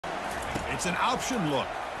It's an option look.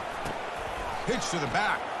 Pitch to the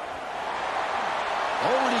back.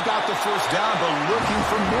 Already got the first down, but looking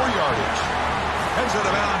for more yardage. Heads out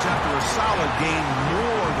of bounds after a solid gain,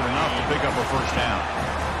 more than enough to pick up a first down.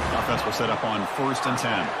 Offense will set up on 1st and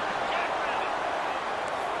 10.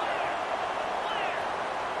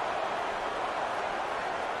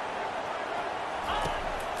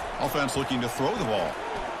 Offense looking to throw the ball.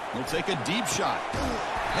 He'll take a deep shot.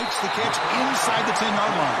 Makes the catch inside the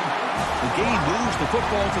 10-yard line. The gain moves the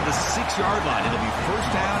football to the 6-yard line. It'll be first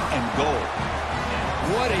down and goal.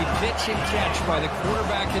 What a pitch and catch by the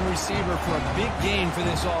quarterback and receiver for a big gain for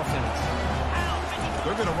this offense.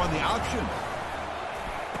 They're going to run the option.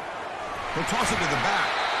 He'll toss it to the back.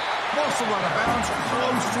 Also run out of bounds,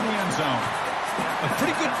 close to the end zone. A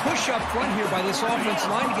pretty good push up front here by this offensive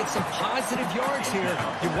line to get some positive yards here.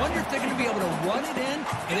 You wonder if they're going to be able to run it in,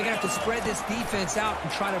 and they're going to have to spread this defense out and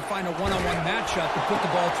try to find a one-on-one matchup to put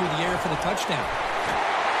the ball through the air for the touchdown.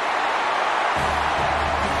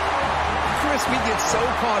 Chris, we get so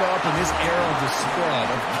caught up in this era of the spread,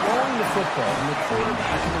 of throwing the football and the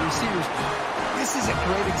quarterback and the receivers. This is a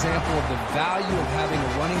great example of the value of having a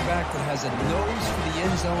running back that has a nose for the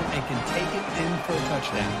end zone and can take it in for a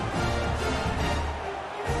touchdown.